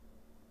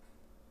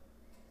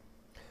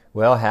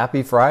Well,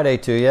 happy Friday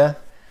to you.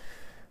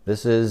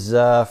 This is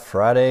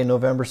Friday,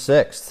 November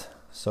 6th.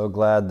 So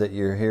glad that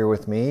you're here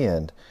with me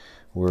and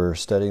we're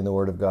studying the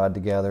Word of God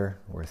together.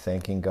 We're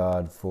thanking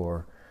God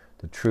for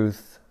the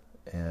truth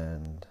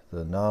and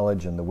the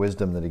knowledge and the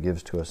wisdom that He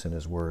gives to us in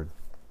His Word.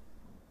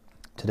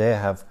 Today I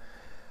have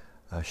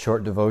a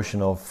short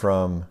devotional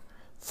from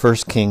 1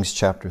 Kings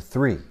chapter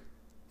 3.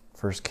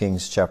 1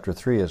 Kings chapter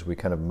 3 as we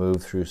kind of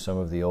move through some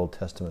of the Old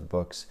Testament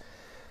books,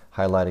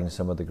 highlighting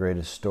some of the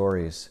greatest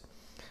stories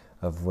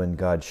of when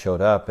God showed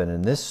up. And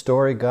in this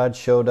story, God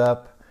showed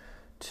up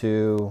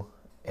to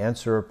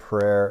answer a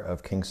prayer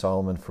of King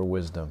Solomon for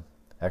wisdom.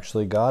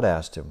 Actually, God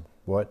asked him,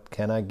 "What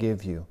can I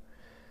give you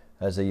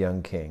as a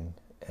young king?"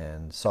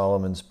 And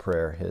Solomon's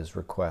prayer, his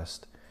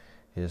request,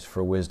 is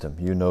for wisdom.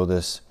 You know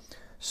this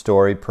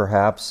story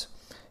perhaps,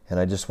 and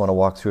I just want to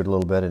walk through it a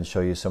little bit and show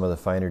you some of the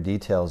finer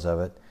details of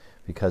it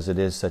because it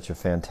is such a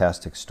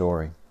fantastic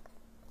story.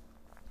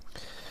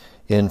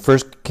 In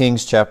 1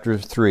 Kings chapter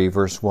 3,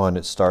 verse 1,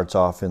 it starts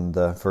off in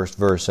the first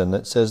verse, and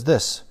it says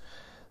this: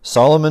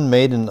 Solomon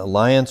made an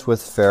alliance with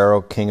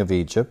Pharaoh, king of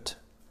Egypt,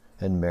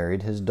 and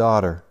married his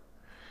daughter.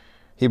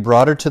 He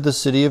brought her to the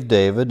city of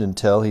David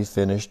until he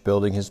finished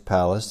building his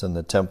palace and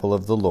the temple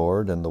of the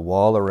Lord and the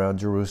wall around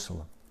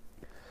Jerusalem.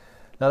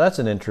 Now that's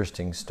an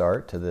interesting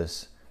start to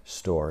this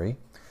story,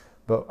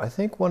 but I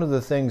think one of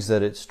the things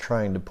that it's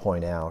trying to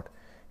point out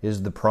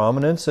is the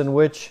prominence in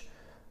which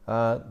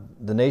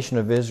the nation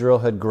of Israel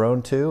had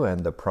grown to,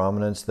 and the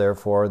prominence,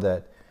 therefore,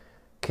 that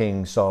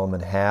King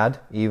Solomon had,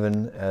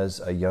 even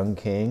as a young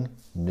king,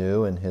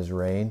 new in his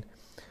reign,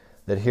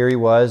 that here he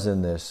was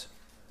in this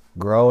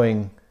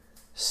growing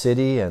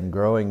city and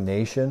growing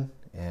nation,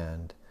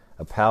 and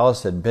a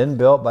palace had been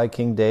built by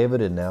King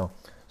David, and now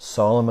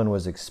Solomon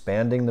was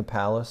expanding the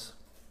palace.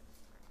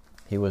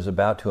 He was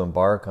about to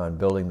embark on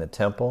building the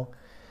temple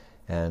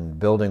and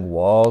building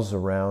walls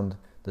around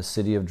the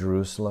city of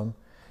Jerusalem,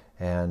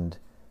 and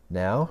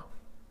now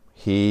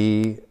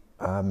he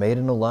made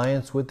an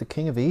alliance with the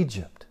king of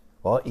Egypt.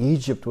 Well,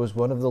 Egypt was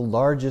one of the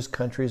largest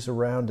countries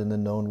around in the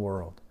known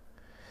world.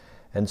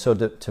 And so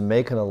to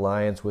make an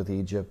alliance with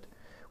Egypt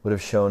would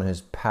have shown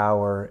his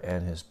power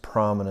and his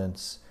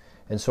prominence.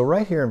 And so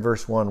right here in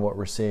verse 1, what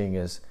we're seeing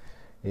is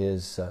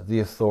the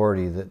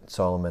authority that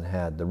Solomon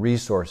had, the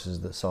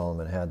resources that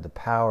Solomon had, the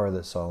power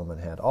that Solomon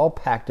had, all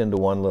packed into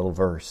one little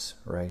verse,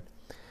 right?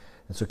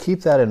 And so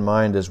keep that in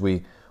mind as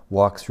we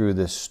walk through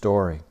this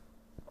story.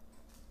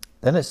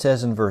 Then it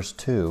says in verse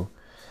 2,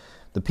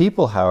 the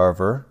people,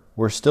 however,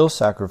 were still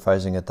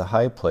sacrificing at the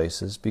high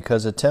places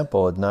because a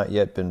temple had not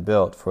yet been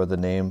built for the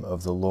name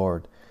of the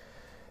Lord.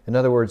 In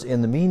other words,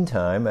 in the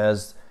meantime,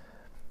 as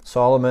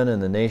Solomon and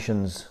the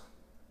nation's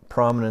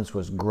prominence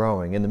was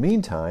growing, in the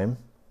meantime,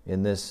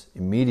 in this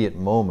immediate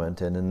moment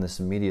and in this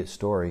immediate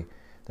story,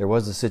 there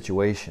was a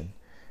situation.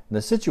 And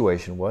the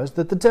situation was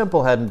that the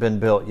temple hadn't been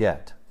built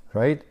yet,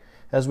 right?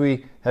 As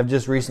we have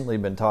just recently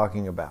been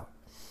talking about.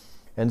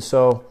 And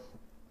so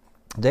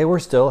they were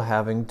still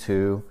having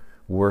to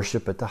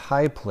worship at the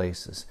high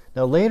places.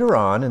 Now later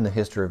on in the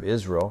history of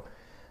Israel,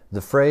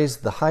 the phrase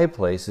the high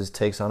places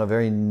takes on a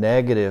very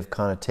negative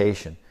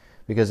connotation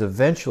because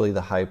eventually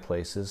the high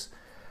places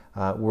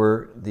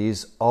were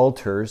these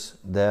altars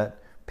that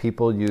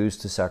people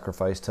used to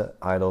sacrifice to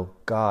idol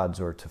gods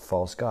or to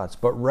false gods.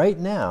 But right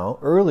now,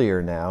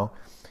 earlier now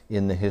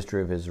in the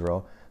history of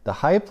Israel, the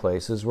high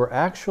places were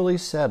actually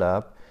set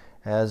up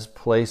as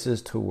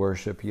places to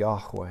worship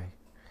Yahweh.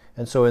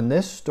 And so in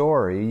this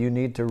story, you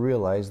need to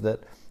realize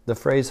that the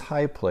phrase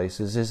high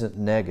places isn't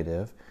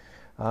negative.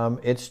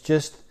 It's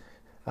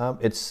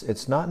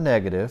not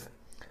negative,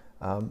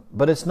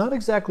 but it's not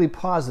exactly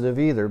positive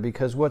either,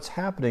 because what's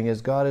happening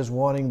is God is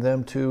wanting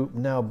them to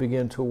now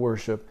begin to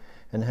worship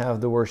and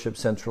have the worship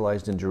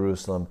centralized in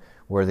Jerusalem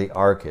where the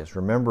ark is.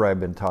 Remember, I've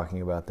been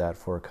talking about that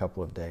for a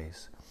couple of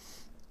days.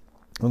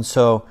 And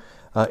so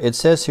it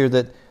says here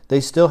that they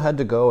still had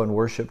to go and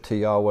worship to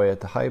Yahweh at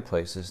the high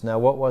places. Now,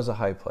 what was a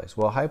high place?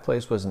 Well, a high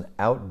place was an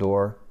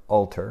outdoor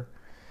altar,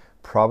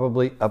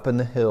 probably up in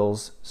the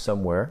hills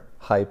somewhere,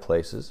 high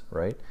places,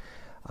 right?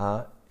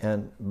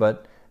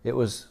 But it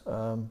was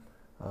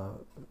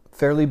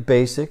fairly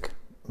basic,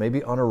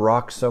 maybe on a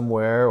rock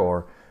somewhere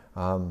or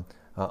on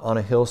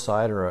a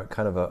hillside or a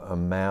kind of a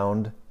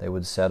mound. They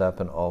would set up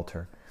an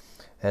altar.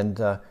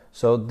 And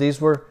so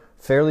these were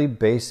fairly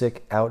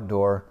basic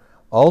outdoor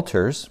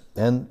altars,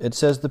 and it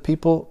says the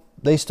people,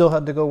 they still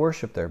had to go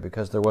worship there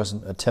because there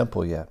wasn't a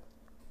temple yet.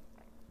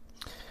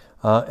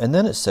 And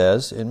then it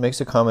says, it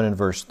makes a comment in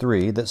verse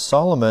 3, that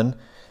Solomon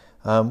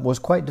was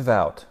quite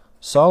devout.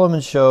 Solomon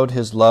showed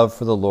his love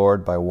for the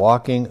Lord by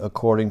walking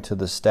according to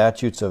the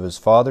statutes of his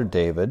father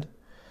David.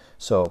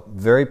 So,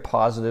 very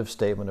positive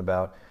statement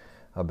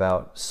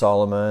about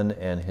Solomon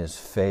and his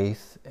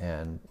faith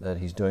and that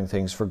he's doing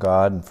things for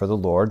God and for the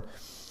Lord.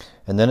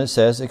 And then it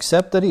says,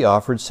 except that he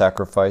offered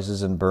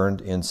sacrifices and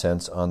burned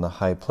incense on the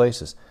high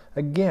places.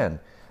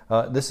 Again,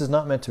 this is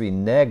not meant to be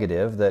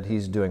negative that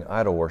he's doing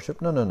idol worship.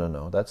 No.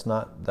 That's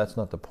not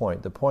the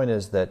point. The point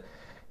is that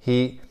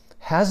he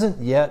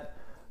hasn't yet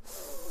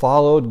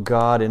followed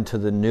God into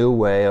the new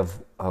way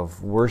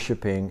of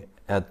worshiping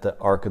at the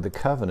Ark of the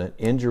Covenant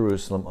in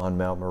Jerusalem on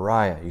Mount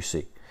Moriah, you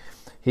see.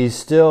 He's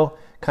still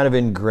kind of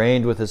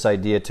ingrained with this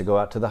idea to go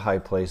out to the high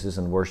places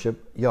and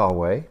worship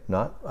Yahweh,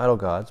 not idol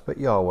gods, but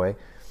Yahweh,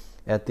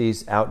 at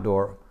these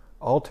outdoor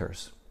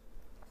altars.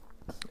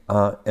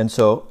 And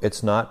so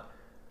it's not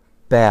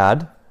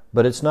bad,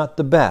 but it's not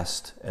the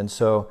best. And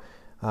so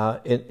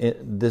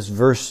this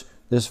verse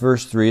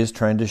 3 is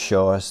trying to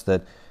show us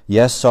that,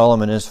 yes,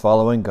 Solomon is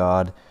following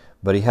God,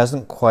 but he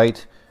hasn't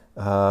quite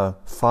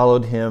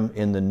followed him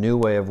in the new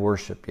way of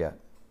worship yet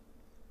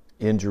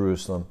in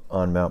Jerusalem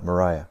on Mount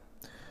Moriah.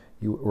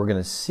 We're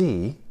going to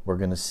see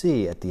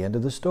at the end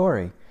of the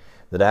story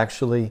that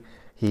actually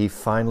he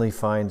finally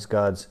finds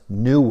God's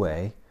new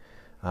way,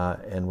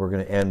 and we're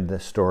going to end the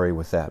story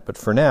with that. But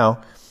for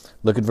now,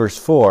 look at verse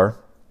 4.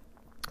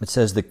 It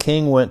says, "The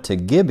king went to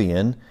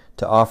Gibeon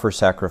to offer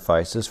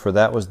sacrifices, for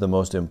that was the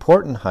most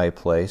important high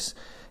place,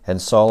 and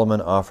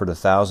Solomon offered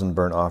 1,000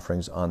 burnt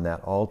offerings on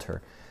that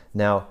altar."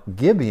 Now,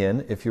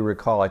 Gibeon, if you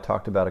recall, I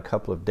talked about a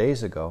couple of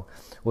days ago,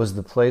 was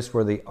the place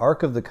where the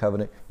Ark of the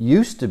Covenant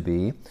used to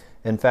be.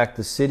 In fact,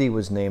 the city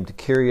was named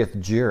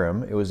Kiriath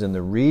Jearim. It was in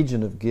the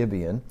region of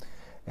Gibeon.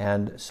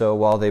 And so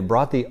while they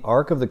brought the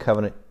Ark of the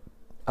Covenant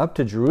up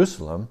to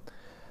Jerusalem,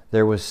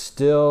 there was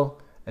still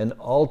an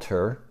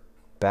altar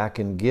back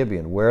in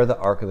Gibeon where the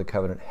Ark of the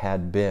Covenant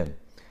had been.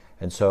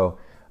 And so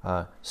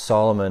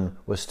Solomon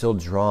was still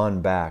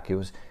drawn back. It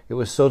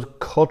was so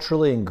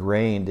culturally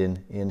ingrained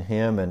in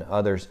him and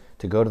others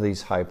to go to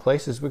these high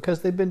places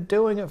because they've been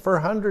doing it for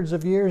hundreds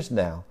of years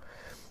now.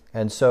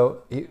 And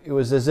so it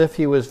was as if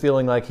he was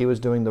feeling like he was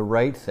doing the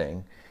right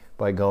thing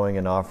by going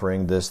and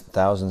offering this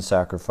 1,000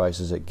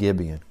 sacrifices at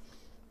Gibeon.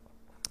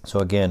 So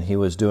again, he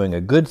was doing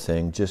a good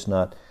thing, just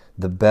not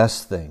the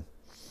best thing.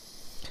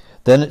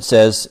 Then it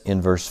says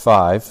in verse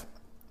 5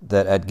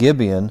 that at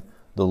Gibeon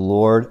the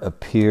Lord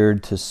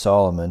appeared to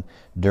Solomon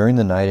during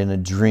the night in a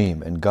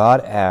dream, and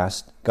God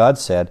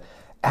said,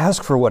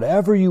 "Ask for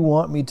whatever you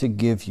want me to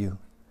give you."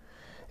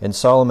 And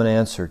Solomon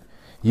answered,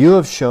 "You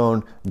have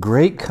shown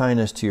great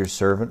kindness to your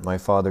servant, my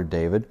father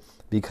David,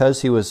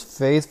 because he was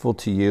faithful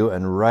to you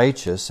and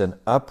righteous and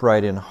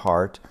upright in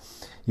heart.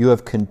 You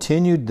have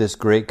continued this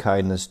great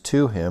kindness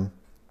to him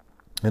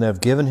and have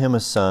given him a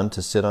son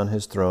to sit on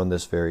his throne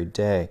this very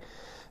day.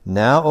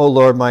 Now, O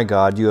Lord my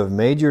God, you have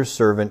made your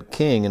servant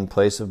king in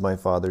place of my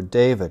father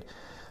David.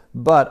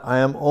 But I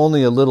am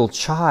only a little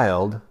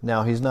child."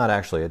 Now, he's not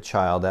actually a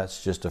child.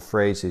 That's just a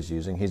phrase he's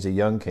using. He's a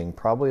young king,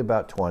 probably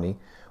about 20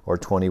 or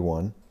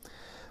 21.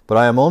 "But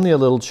I am only a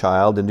little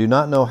child and do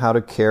not know how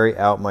to carry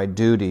out my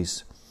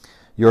duties.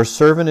 Your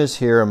servant is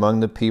here among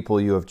the people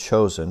you have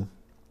chosen,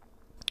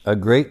 a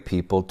great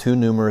people, too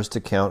numerous to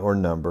count or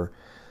number.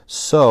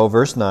 So,"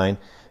 verse 9,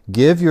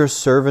 "give your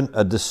servant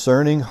a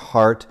discerning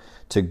heart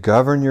to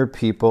govern your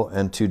people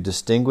and to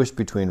distinguish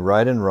between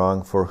right and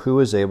wrong, for who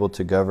is able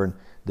to govern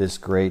this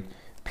great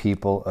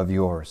people of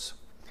yours?"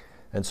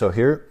 And so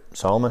here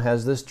Solomon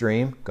has this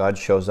dream. God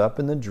shows up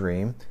in the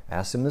dream,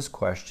 asks him this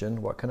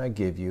question, "What can I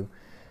give you?"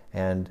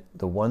 And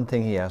the one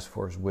thing he asks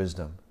for is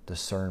wisdom,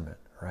 discernment,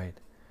 right?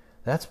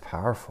 That's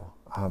powerful.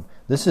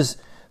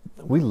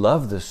 We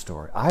love this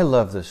story. I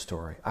love this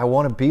story. I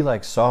want to be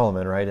like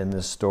Solomon, right, in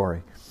this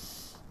story.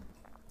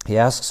 He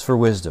asks for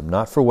wisdom,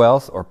 not for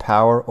wealth or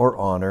power or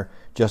honor,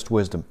 just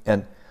wisdom.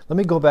 And let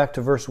me go back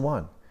to verse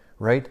 1,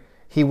 right?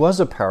 He was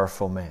a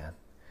powerful man.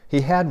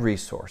 He had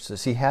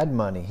resources. He had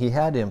money. He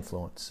had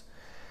influence.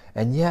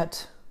 And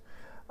yet,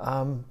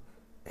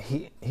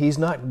 he's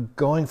not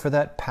going for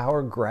that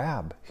power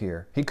grab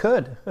here. He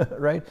could,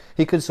 right?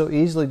 He could so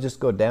easily just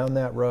go down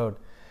that road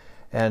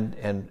and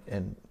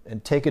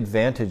take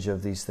advantage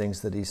of these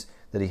things that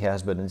he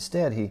has. But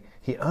instead,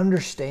 he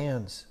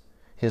understands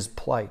his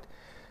plight,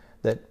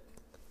 that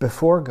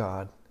before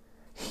God,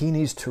 he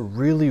needs to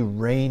really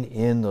rein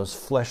in those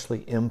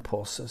fleshly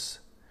impulses,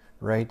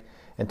 right?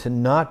 And to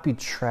not be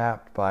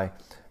trapped by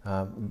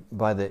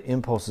the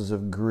impulses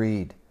of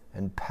greed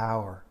and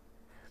power.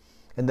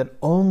 And that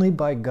only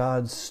by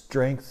God's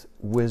strength,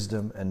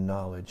 wisdom, and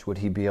knowledge would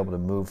he be able to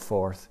move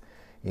forth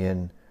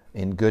in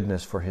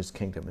goodness for his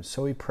kingdom. And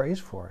so he prays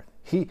for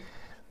it.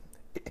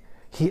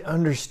 He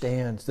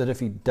understands that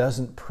if he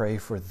doesn't pray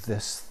for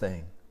this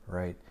thing,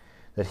 right,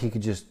 that he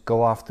could just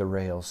go off the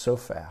rails so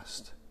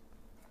fast.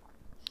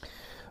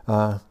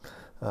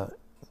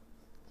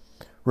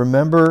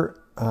 Remember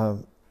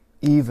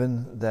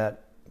even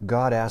that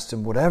God asked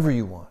him, "Whatever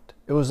you want."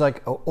 It was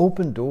like an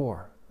open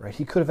door, right?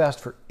 He could have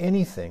asked for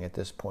anything at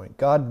this point.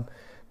 God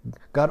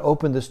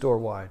opened this door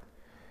wide.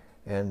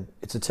 And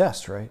it's a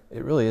test, right?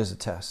 It really is a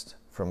test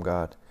from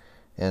God.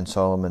 And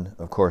Solomon,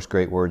 of course,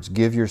 great words,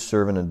 "Give your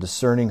servant a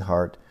discerning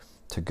heart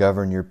to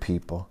govern your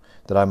people,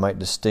 that I might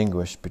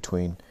distinguish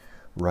between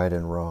right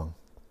and wrong."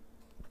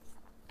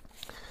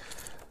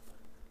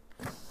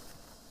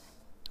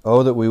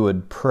 Oh, that we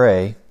would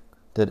pray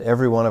that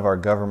every one of our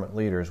government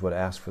leaders would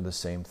ask for the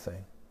same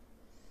thing.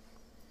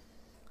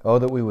 Oh,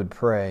 that we would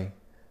pray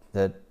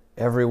that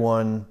every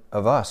one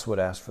of us would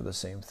ask for the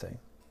same thing.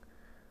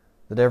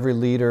 that every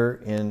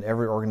leader in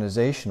every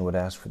organization would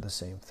ask for the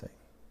same thing.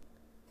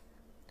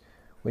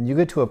 When you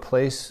get to a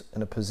place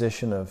in a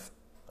position of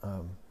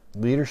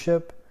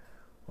leadership,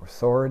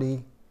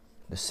 authority,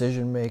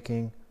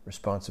 decision-making,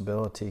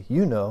 responsibility,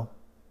 you know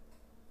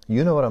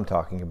what I'm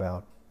talking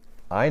about.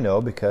 I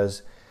know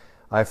because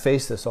I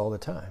face this all the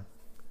time.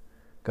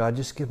 God,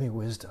 just give me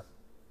wisdom.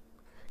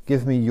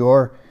 Give me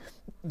your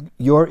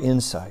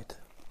insight.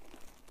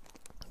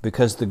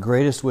 Because the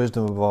greatest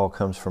wisdom of all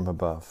comes from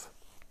above.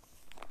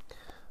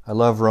 I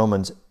love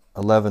Romans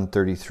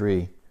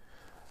 11:33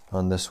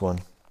 on this one.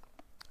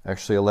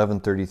 Actually,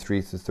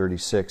 11:33 through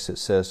 36, it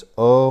says,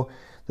 "Oh,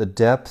 the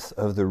depth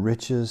of the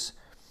riches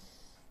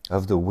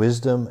of the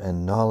wisdom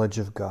and knowledge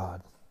of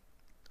God.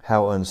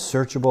 How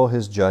unsearchable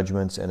his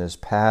judgments and his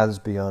paths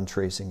beyond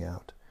tracing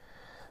out.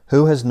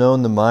 Who has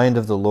known the mind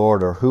of the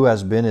Lord, or who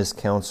has been his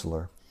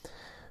counselor?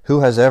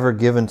 Who has ever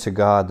given to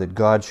God that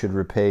God should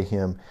repay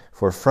him?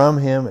 For from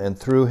him and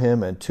through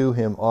him and to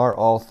him are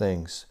all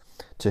things.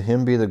 To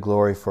him be the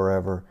glory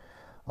forever.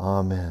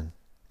 Amen."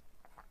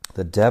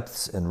 The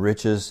depths and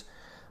riches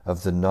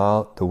of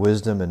the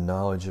wisdom and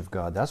knowledge of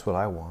God. That's what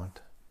I want.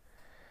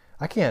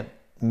 I can't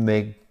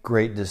make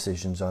great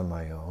decisions on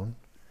my own.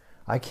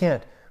 I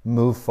can't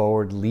move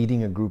forward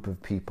leading a group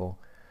of people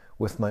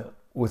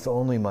with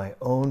only my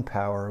own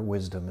power,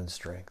 wisdom, and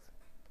strength.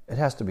 It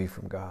has to be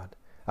from God.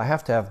 I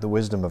have to have the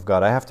wisdom of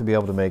God. I have to be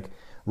able to make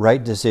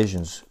right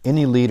decisions.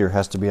 Any leader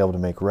has to be able to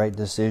make right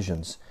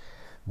decisions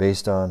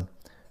based on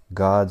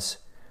God's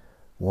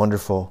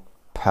wonderful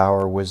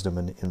power, wisdom,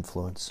 and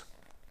influence.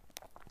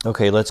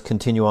 Okay, let's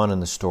continue on in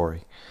the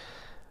story.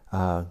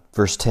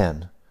 Verse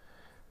 10.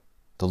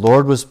 The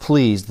Lord was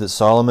pleased that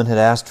Solomon had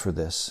asked for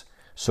this.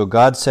 So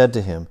God said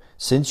to him,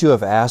 "Since you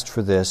have asked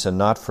for this, and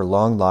not for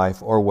long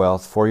life or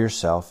wealth for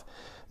yourself,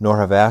 nor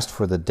have asked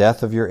for the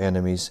death of your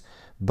enemies,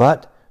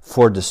 but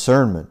for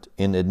discernment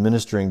in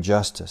administering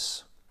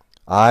justice,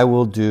 I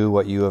will do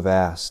what you have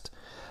asked.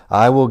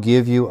 I will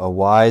give you a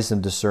wise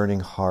and discerning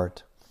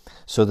heart,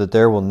 so that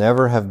there will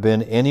never have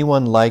been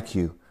anyone like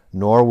you,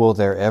 nor will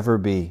there ever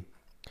be.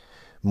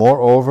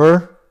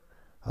 Moreover,"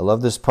 I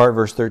love this part,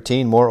 verse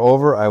 13,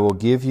 "moreover, I will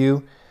give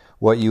you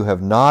what you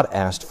have not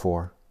asked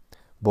for,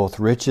 both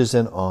riches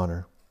and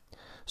honor,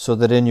 so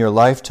that in your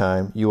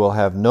lifetime you will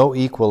have no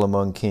equal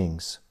among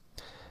kings.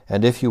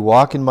 And if you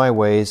walk in my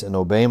ways and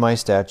obey my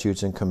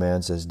statutes and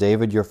commands, as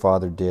David your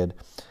father did,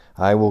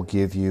 I will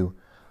give you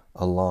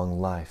a long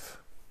life."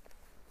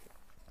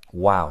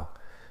 Wow.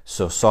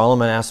 So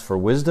Solomon asks for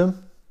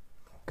wisdom.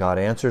 God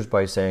answers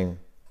by saying,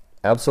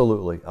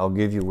 "Absolutely, I'll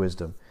give you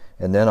wisdom.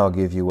 And then I'll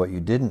give you what you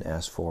didn't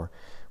ask for,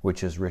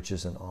 which is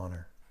riches and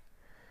honor."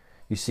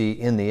 You see,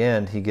 in the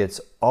end, he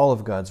gets all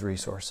of God's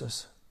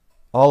resources.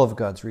 All of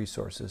God's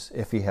resources,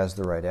 if he has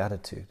the right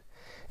attitude.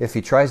 If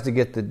he tries to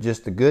get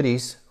just the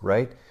goodies,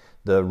 right,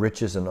 the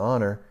riches and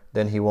honor,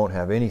 then he won't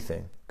have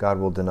anything. God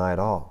will deny it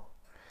all.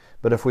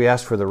 But if we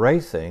ask for the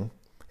right thing,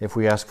 if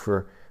we ask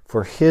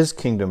for his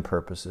kingdom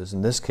purposes,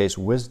 in this case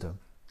wisdom,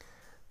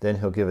 then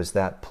he'll give us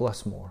that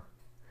plus more.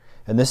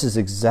 And this is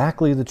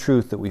exactly the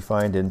truth that we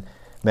find in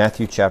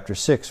Matthew chapter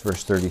 6,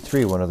 verse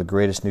 33, one of the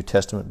greatest New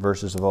Testament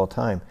verses of all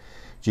time.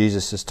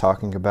 Jesus is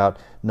talking about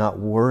not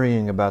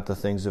worrying about the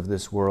things of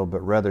this world,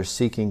 but rather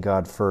seeking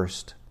God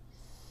first.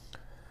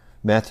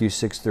 Matthew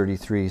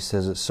 6:33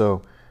 says it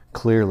so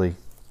clearly.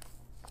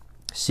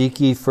 "Seek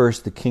ye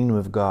first the kingdom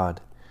of God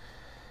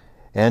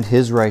and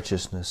his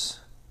righteousness,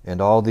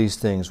 and all these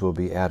things will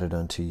be added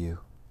unto you."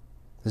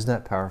 Isn't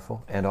that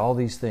powerful? And all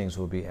these things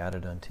will be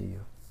added unto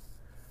you.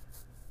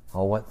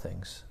 All what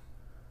things?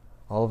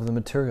 All of the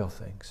material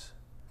things.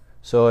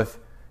 So if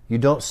you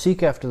don't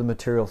seek after the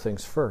material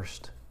things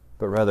first,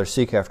 but rather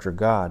seek after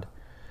God,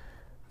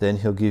 then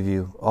he'll give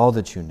you all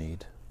that you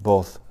need,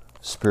 both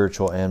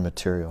spiritual and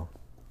material.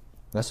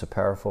 That's a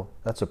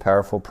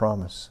powerful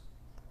promise.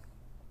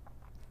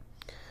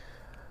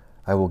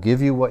 "I will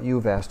give you what you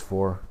have asked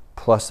for,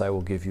 plus I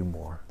will give you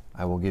more.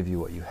 I will give you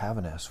what you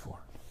haven't asked for."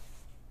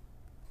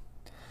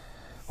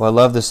 Well, I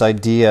love this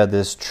idea,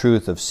 this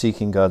truth of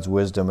seeking God's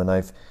wisdom, and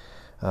I've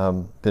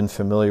been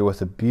familiar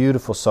with a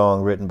beautiful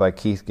song written by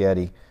Keith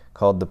Getty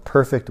called "The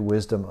Perfect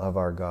Wisdom of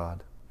Our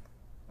God."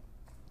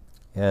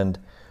 And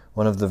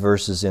one of the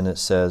verses in it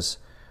says,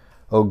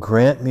 "O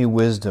grant me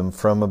wisdom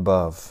from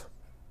above,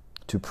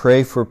 to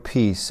pray for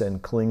peace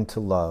and cling to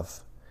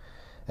love,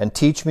 and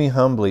teach me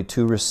humbly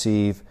to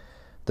receive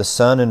the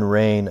sun and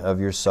rain of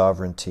your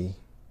sovereignty.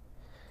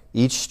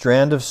 Each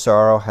strand of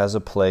sorrow has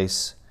a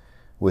place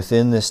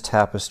within this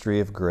tapestry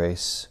of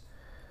grace.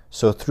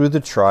 So through the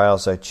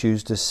trials I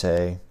choose to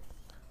say,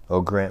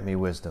 oh, grant me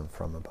wisdom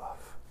from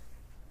above."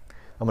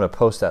 I'm going to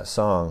post that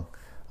song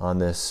on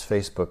this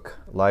Facebook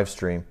live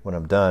stream when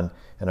I'm done,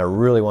 and I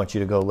really want you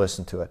to go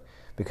listen to it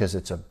because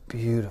it's a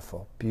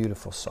beautiful,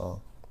 beautiful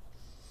song.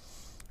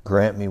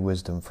 Grant me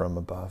wisdom from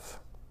above.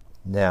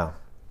 Now,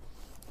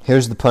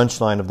 here's the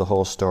punchline of the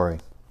whole story.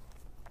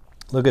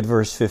 Look at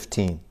verse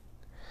 15.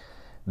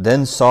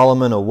 "Then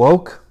Solomon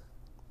awoke,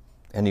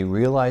 and he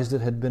realized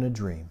it had been a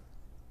dream,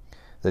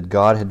 that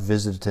God had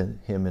visited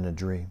him in a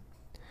dream.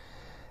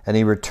 And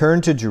he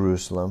returned to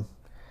Jerusalem,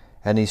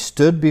 and he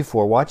stood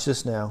before, watch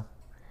this now,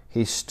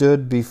 he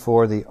stood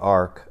before the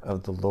ark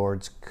of the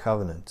Lord's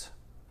covenant,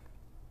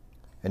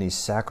 and he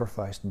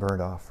sacrificed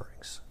burnt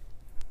offerings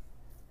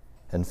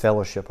and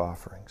fellowship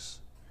offerings.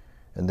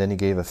 And then he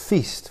gave a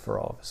feast for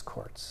all of his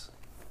courts.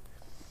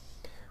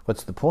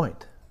 What's the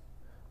point?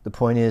 The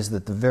point is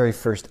that the very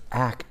first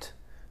act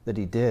that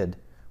he did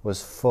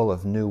was full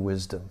of new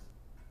wisdom.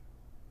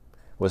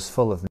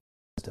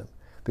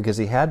 Because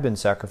he had been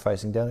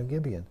sacrificing down at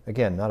Gibeon.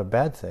 Again, not a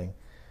bad thing,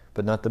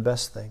 but not the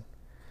best thing.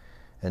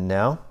 And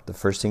now, the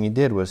first thing he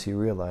did was he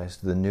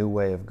realized the new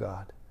way of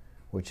God,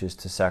 which is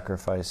to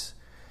sacrifice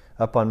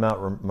up on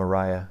Mount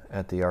Moriah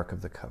at the Ark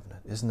of the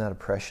Covenant. Isn't that a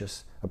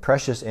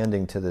precious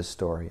ending to this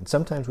story? And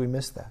sometimes we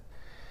miss that.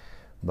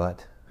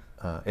 But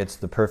it's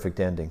the perfect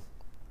ending.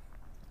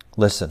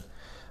 Listen,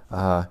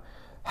 how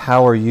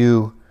are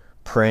you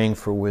praying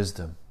for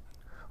wisdom?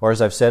 Or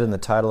as I've said in the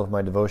title of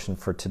my devotion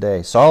for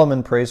today,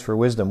 Solomon prays for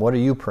wisdom. What are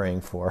you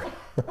praying for?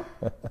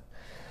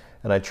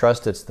 And I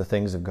trust it's the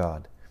things of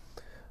God,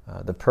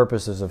 the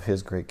purposes of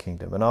His great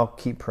kingdom. And I'll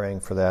keep praying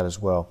for that as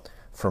well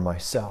for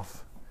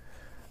myself.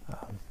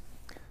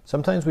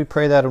 Sometimes we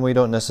pray that and we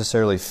don't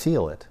necessarily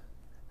feel it.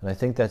 And I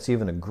think that's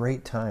even a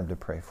great time to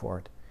pray for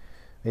it.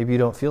 Maybe you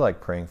don't feel like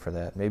praying for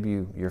that.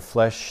 Maybe your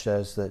flesh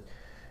says that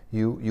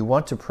you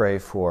want to pray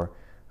for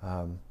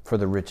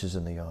the riches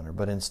and the honor.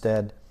 But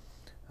instead,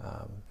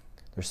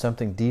 there's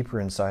something deeper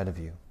inside of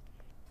you.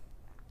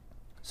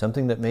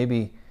 Something that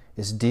maybe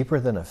is deeper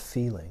than a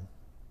feeling.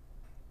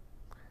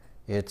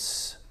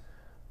 It's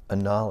a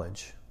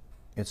knowledge.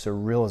 It's a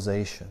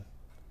realization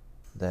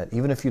that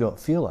even if you don't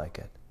feel like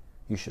it,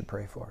 you should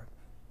pray for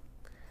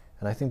it.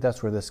 And I think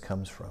that's where this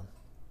comes from.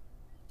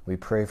 We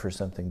pray for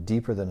something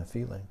deeper than a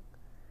feeling.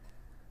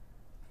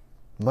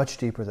 Much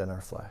deeper than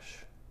our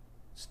flesh.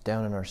 It's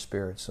down in our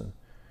spirits, and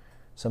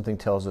something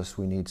tells us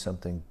we need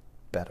something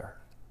better.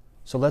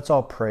 So let's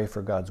all pray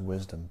for God's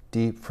wisdom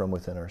deep from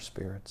within our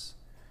spirits,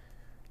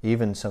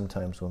 even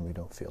sometimes when we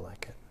don't feel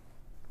like it.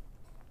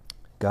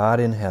 God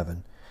in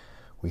heaven,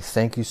 we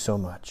thank you so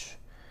much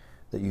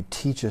that you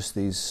teach us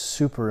these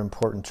super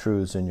important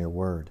truths in your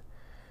word.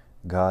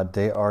 God,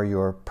 they are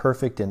your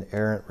perfect and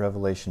inerrant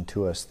revelation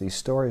to us. These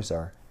stories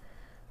are.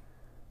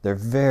 They're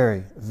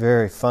very,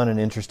 very fun and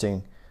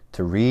interesting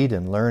to read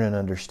and learn and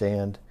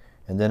understand,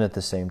 and then at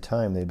the same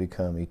time they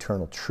become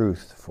eternal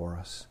truth for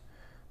us.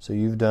 So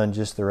you've done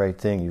just the right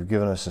thing. You've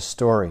given us a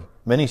story,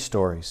 many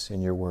stories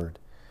in your word.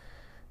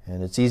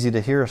 And it's easy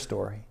to hear a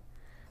story,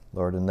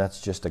 Lord, and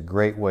that's just a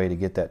great way to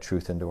get that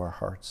truth into our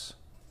hearts.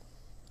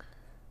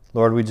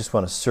 Lord, we just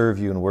want to serve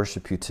you and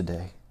worship you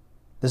today.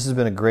 This has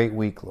been a great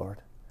week, Lord.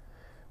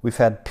 We've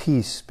had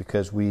peace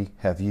because we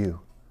have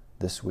you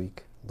this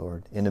week,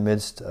 Lord, in the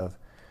midst of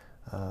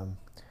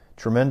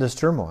tremendous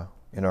turmoil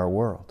in our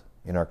world,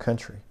 in our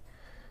country.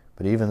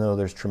 But even though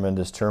there's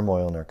tremendous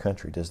turmoil in our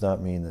country, it does not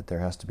mean that there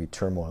has to be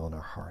turmoil in our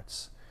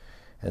hearts.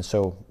 And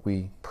so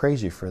we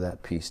praise you for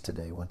that peace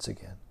today once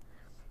again.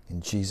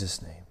 In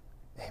Jesus' name,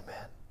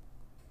 amen.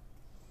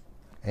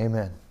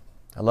 Amen.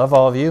 I love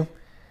all of you.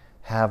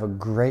 Have a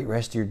great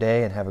rest of your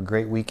day and have a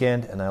great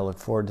weekend. And I look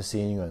forward to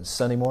seeing you on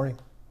Sunday morning,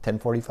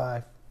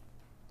 10:45.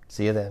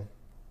 See you then.